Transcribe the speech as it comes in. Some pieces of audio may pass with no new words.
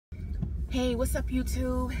Hey, what's up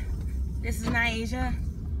YouTube? This is Naija,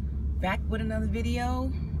 back with another video.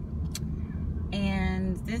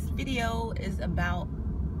 And this video is about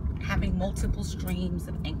having multiple streams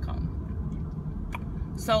of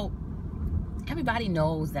income. So everybody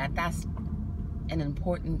knows that that's an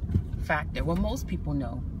important factor. Well, most people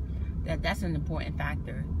know that that's an important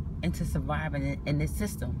factor into surviving in this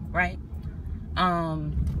system, right?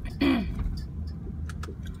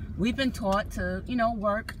 We've been taught to,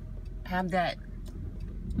 work, have that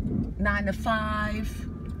 9 to 5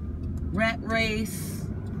 rat race,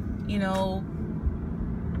 and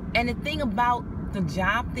the thing about the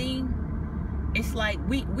job thing, it's like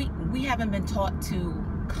we haven't been taught to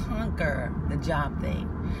conquer the job thing.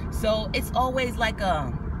 So it's always like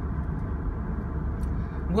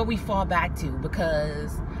what we fall back to,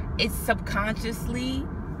 because it's subconsciously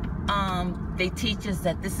they teach us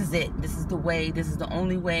that this is it, this is the way, this is the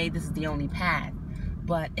only way, this is the only path.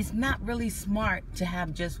 But it's not really smart to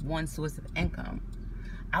have just one source of income.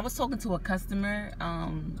 I was talking to a customer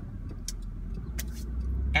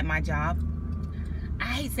at my job. I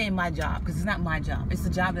hate saying my job because it's not my job. It's the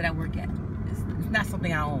job that I work at. It's not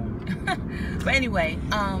something I own. But anyway,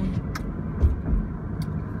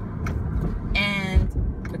 and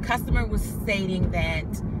the customer was stating that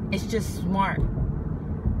it's just smart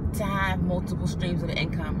to have multiple streams of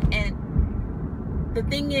income. And the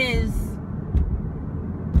thing is,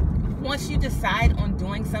 once you decide on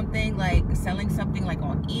doing something, like selling something like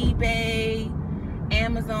on eBay,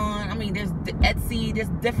 Amazon, I mean, there's Etsy, there's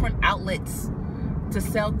different outlets to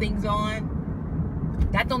sell things on.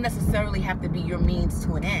 That don't necessarily have to be your means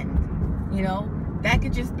to an end. That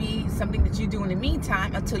could just be something that you do in the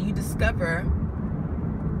meantime until you discover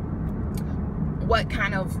what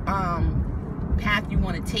kind of path you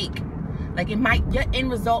want to take. Like, your end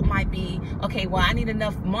result might be, okay, well, I need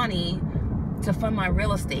enough money to fund my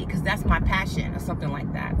real estate because that's my passion, or something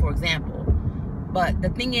like that, for example. But the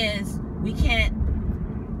thing is, we can't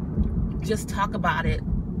just talk about it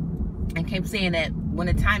and keep saying that when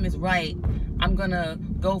the time is right, I'm gonna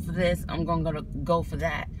go for this, I'm gonna go for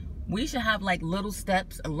that. We should have like little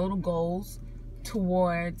steps and little goals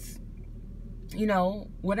towards,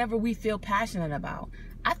 whatever we feel passionate about.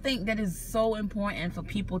 I think that is so important for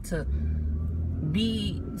people to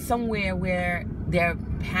be somewhere where they're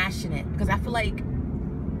passionate, because I feel like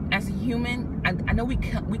as a human, I know we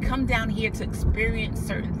come down here to experience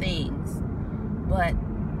certain things, but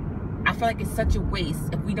I feel like it's such a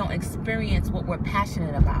waste if we don't experience what we're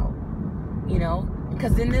passionate about,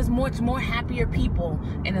 because then there's much more happier people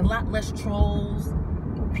and a lot less trolls,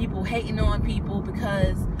 people hating on people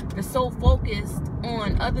because they're so focused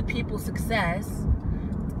on other people's success,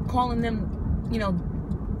 calling them,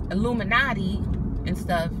 Illuminati and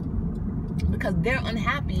stuff, because they're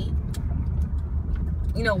unhappy,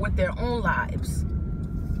 with their own lives.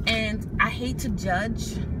 And I hate to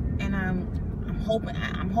judge, and I'm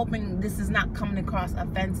hoping this is not coming across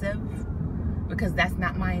offensive, because that's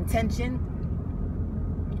not my intention.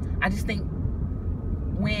 I just think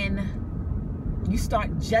when you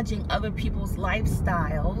start judging other people's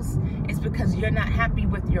lifestyles, it's because you're not happy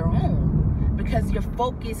with your own, because your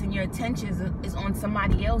focus and your attention is on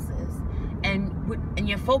somebody else's, and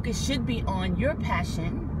your focus should be on your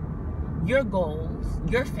passion, your goals,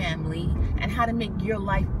 your family, and how to make your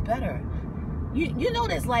life better. You know,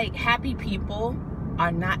 there's like happy people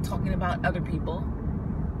are not talking about other people.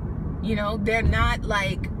 They're not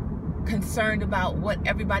like concerned about what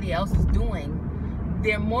everybody else is doing.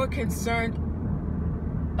 They're more concerned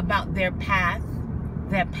about their path,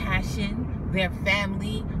 their passion, their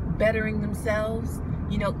family, bettering themselves,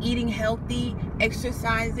 eating healthy,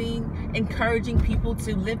 exercising, encouraging people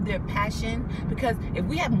to live their passion. Because if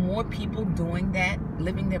we have more people doing that,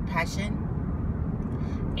 living their passion,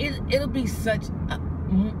 it'll be such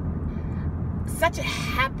a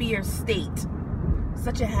happier state,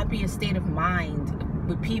 of mind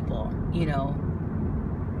with people,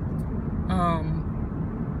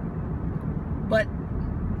 but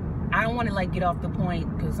I don't want to get off the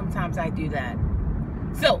point, because sometimes I do that.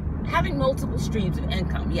 So having multiple streams of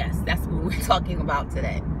income, yes, that's what we're talking about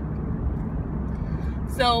today.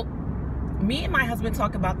 So me and my husband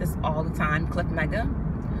talk about this all the time, Cliff Mega,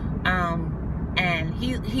 and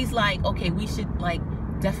he's like, okay, we should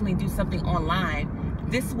definitely do something online.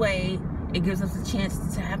 This way it gives us a chance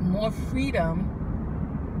to have more freedom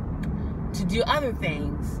to do other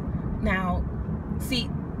things. Now, see,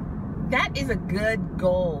 that is a good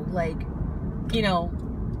goal,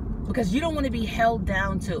 because you don't want to be held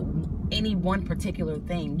down to any one particular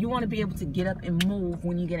thing. You want to be able to get up and move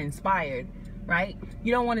when you get inspired, right?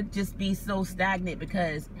 You don't want to just be so stagnant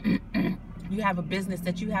because you have a business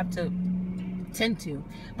that you have to tend to.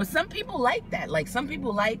 But some people like that. Like some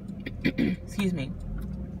people like, excuse me,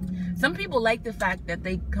 some people like the fact that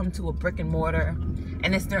they come to a brick and mortar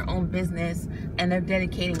and it's their own business and they're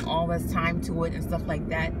dedicating all this time to it and stuff like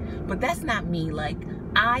that. But that's not me. Like,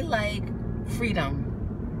 I like freedom.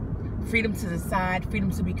 Freedom to decide, freedom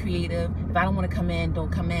to be creative. If I don't want to come in,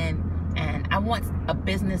 don't come in. And I want a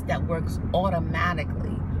business that works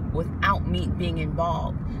automatically without me being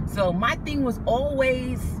involved. So my thing was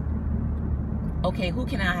always, okay, who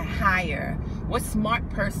can I hire? What smart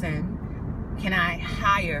person can I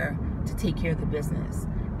hire to take care of the business?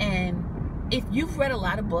 And if you've read a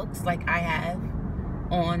lot of books like I have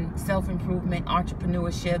on self-improvement,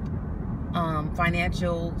 entrepreneurship,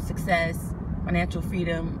 financial success, financial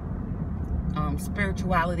freedom,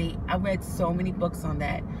 spirituality, I read so many books on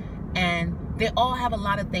that, and they all have a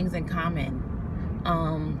lot of things in common,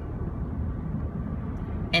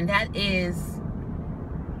 and that is,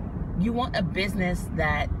 you want a business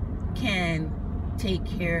that can take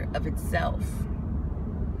care of itself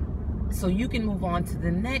so you can move on to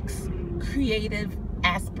the next creative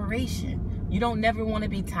aspiration. You don't never want to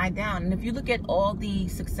be tied down. And if you look at all the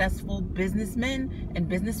successful businessmen and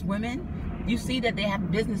businesswomen, you see that they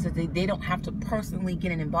have businesses that they don't have to personally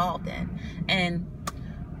get involved in. And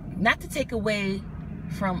not to take away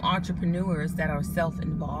from entrepreneurs that are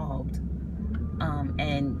self-involved,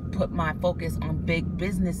 and put my focus on big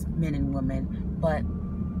businessmen and women, but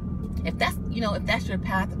if that's, if that's your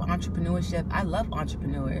path of entrepreneurship, I love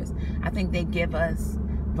entrepreneurs. I think they give us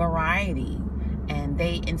variety and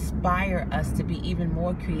they inspire us to be even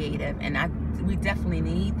more creative, and we definitely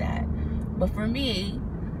need that. But for me,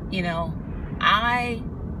 I,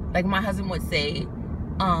 like my husband would say,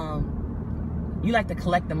 you like to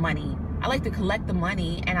collect the money. I like to collect the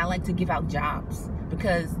money, and I like to give out jobs,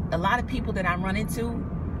 because a lot of people that I run into,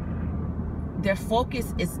 their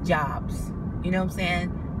focus is jobs. You know what I'm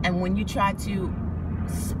saying? And when you try to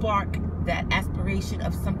spark that aspiration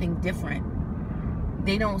of something different,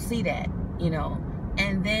 they don't see that,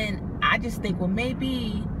 And then I just think, well,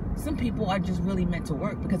 maybe some people are just really meant to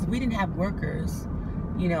work, because if we didn't have workers,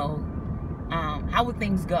 how would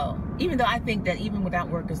things go? Even though I think that even without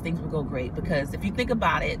workers, things would go great, because if you think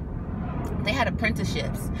about it, they had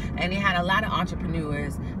apprenticeships and they had a lot of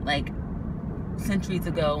entrepreneurs like centuries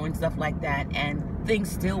ago and stuff like that, and things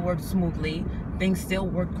still worked smoothly. Things still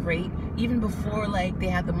worked great, even before like they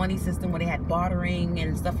had the money system where they had bartering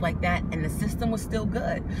and stuff like that, and the system was still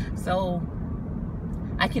good. So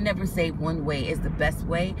I can never say one way is the best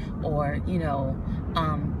way, or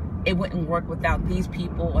it wouldn't work without these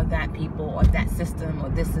people or that system or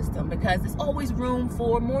this system, because there's always room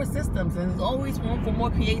for more systems, and there's always room for more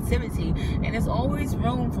creativity, and there's always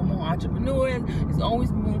room for more entrepreneurs, there's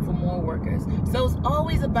always room for more workers. So it's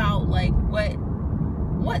always about like,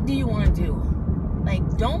 what do you want to do? Like,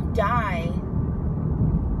 don't die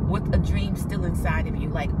with a dream still inside of you.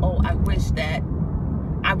 Like, oh, I wish that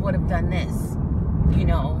I would have done this,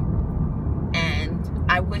 and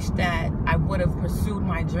I wish that I would have pursued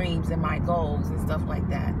my dreams and my goals and stuff like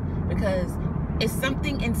that, because it's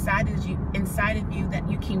something inside of you that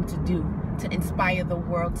you came to do, to inspire the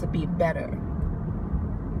world to be better,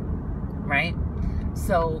 right?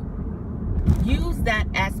 So use that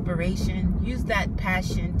aspiration, use that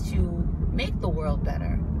passion to make the world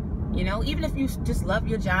better. Even if you just love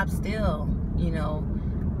your job still, you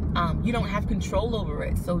don't have control over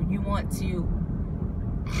it, so you want to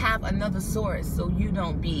have another source, so you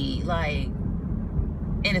don't be like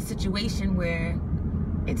in a situation where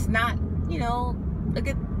it's not, a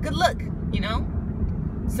good look,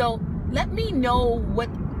 So let me know what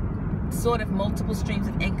sort of multiple streams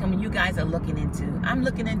of income you guys are looking into. I'm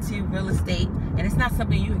looking into real estate, and it's not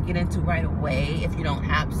something you can get into right away if you don't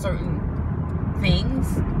have certain things.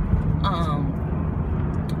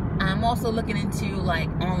 I'm also looking into like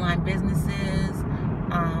online businesses.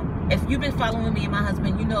 If you've been following me and my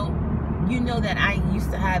husband, you know that I used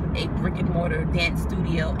to have a brick and mortar dance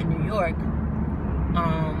studio in New York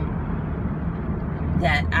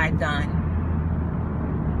that I've done,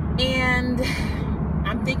 and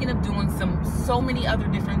I'm thinking of doing so many other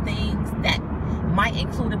different things that might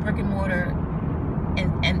include a brick and mortar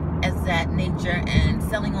and as that nature, and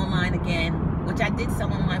selling online again, which I did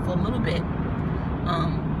sell online for a little bit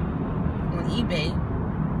on eBay.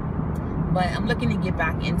 But I'm looking to get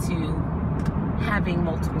back into having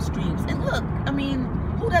multiple streams. And look, I mean,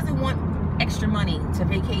 who doesn't want extra money to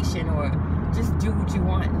vacation or just do what you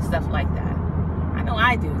want and stuff like that? I know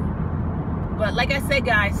I do. But like I said,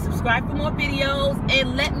 guys, subscribe for more videos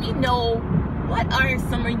and let me know what are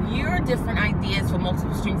some of your different ideas for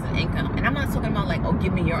multiple streams of income. And I'm not talking about like, oh,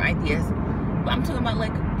 give me your ideas. I'm talking about,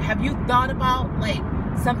 like, have you thought about, like,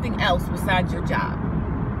 something else besides your job?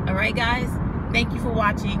 All right, guys? Thank you for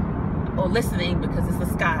watching or listening, because it's the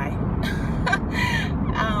sky.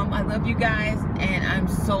 I love you guys, and I'm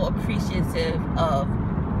so appreciative of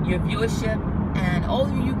your viewership and all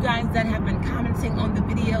of you guys that have been commenting on the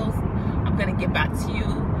videos. I'm gonna get back to you.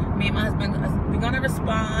 Me and my husband, we're gonna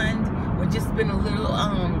respond. We've just been a little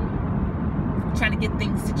trying to get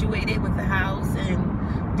things situated with the house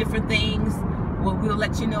and different things. We'll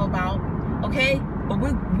let you know about, okay? But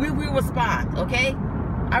we will respond, okay?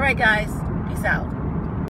 All right, guys, peace out.